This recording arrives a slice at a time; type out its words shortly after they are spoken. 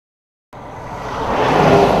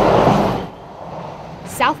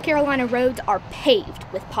South Carolina roads are paved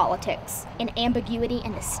with politics. An ambiguity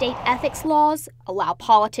in the state ethics laws allow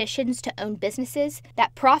politicians to own businesses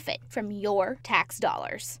that profit from your tax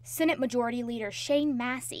dollars. Senate Majority Leader Shane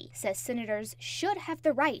Massey says senators should have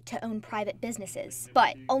the right to own private businesses,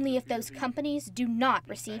 but only if those companies do not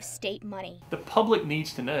receive state money. The public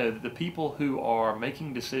needs to know that the people who are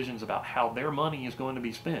making decisions about how their money is going to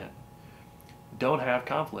be spent don't have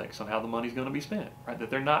conflicts on how the money is going to be spent, right? That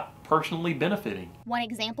they're not personally benefiting. One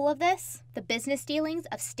example of this, the business dealings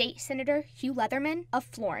of State Senator Hugh Leatherman of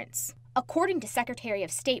Florence. According to Secretary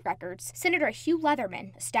of State records, Senator Hugh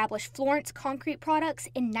Leatherman established Florence Concrete Products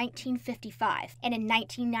in 1955, and in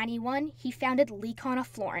 1991, he founded Lecon of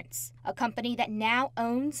Florence, a company that now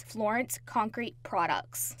owns Florence Concrete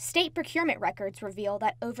Products. State procurement records reveal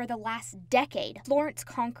that over the last decade, Florence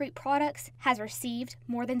Concrete Products has received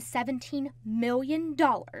more than $17 million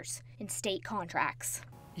in state contracts.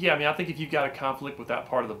 Yeah, I mean, I think if you've got a conflict with that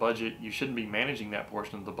part of the budget, you shouldn't be managing that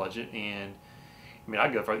portion of the budget, and I mean,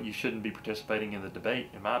 I'd go for it. You shouldn't be participating in the debate,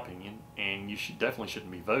 in my opinion, and you definitely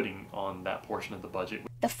shouldn't be voting on that portion of the budget.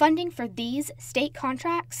 The funding for these state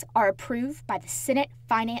contracts are approved by the Senate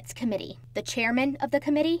Finance Committee. The chairman of the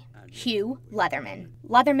committee, Hugh Leatherman.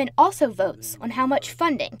 Leatherman also votes on how much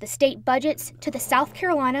funding the state budgets to the South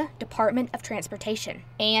Carolina Department of Transportation.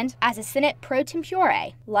 And as a Senate pro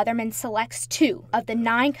tempore, Leatherman selects 2 of the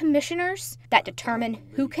 9 commissioners that determine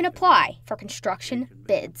who can apply for construction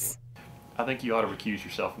bids. I think you ought to recuse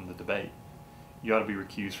yourself from the debate. You ought to be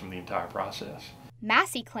recused from the entire process.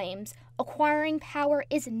 Massey claims acquiring power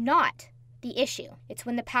is not the issue. It's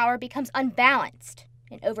when the power becomes unbalanced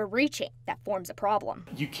and overreaching that forms a problem.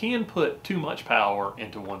 You can put too much power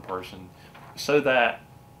into one person so that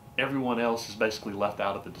everyone else is basically left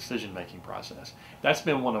out of the decision-making process. That's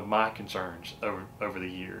been one of my concerns over the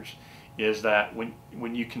years, is that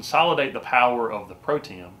when you consolidate the power of the pro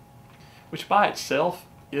tem, which by itself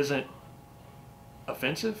isn't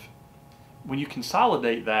offensive, when you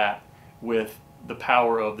consolidate that with the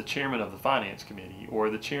power of the chairman of the Finance Committee or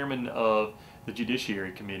the chairman of the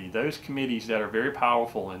Judiciary Committee, those committees that are very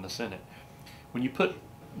powerful in the Senate, when you put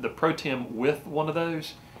the pro tem with one of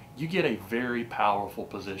those, you get a very powerful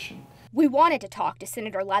position. We wanted to talk to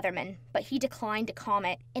Senator Leatherman, but he declined to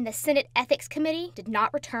comment, and the Senate Ethics Committee did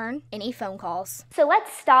not return any phone calls. So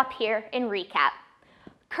let's stop here and recap.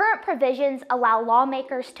 Current provisions allow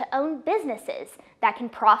lawmakers to own businesses that can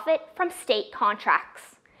profit from state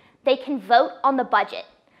contracts. They can vote on the budget.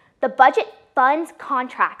 The budget funds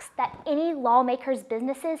contracts that any lawmaker's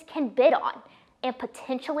businesses can bid on and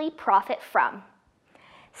potentially profit from.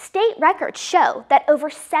 State records show that over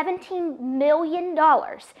 $17 million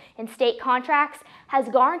in state contracts has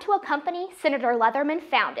gone to a company Senator Leatherman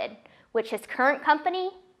founded, which his current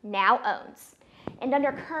company now owns. And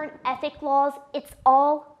under current ethic laws, it's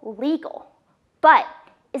all legal. But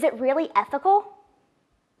is it really ethical?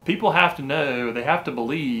 People have to know, they have to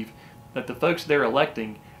believe that the folks they're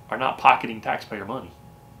electing are not pocketing taxpayer money.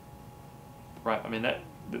 Right? I mean,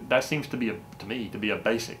 that seems to be, to me, to be a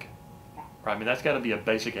basic. Right? I mean, that's got to be a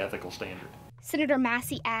basic ethical standard. Senator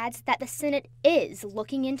Massey adds that the Senate is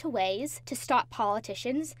looking into ways to stop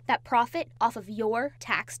politicians that profit off of your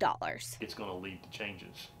tax dollars. It's going to lead to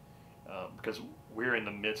changes. Because we're in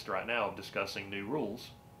the midst right now of discussing new rules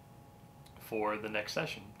for the next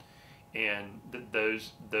session. And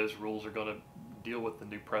those rules are going to deal with the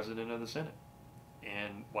new president of the Senate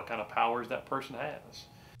and what kind of powers that person has.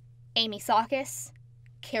 Amy Saukas,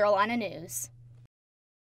 Carolina News.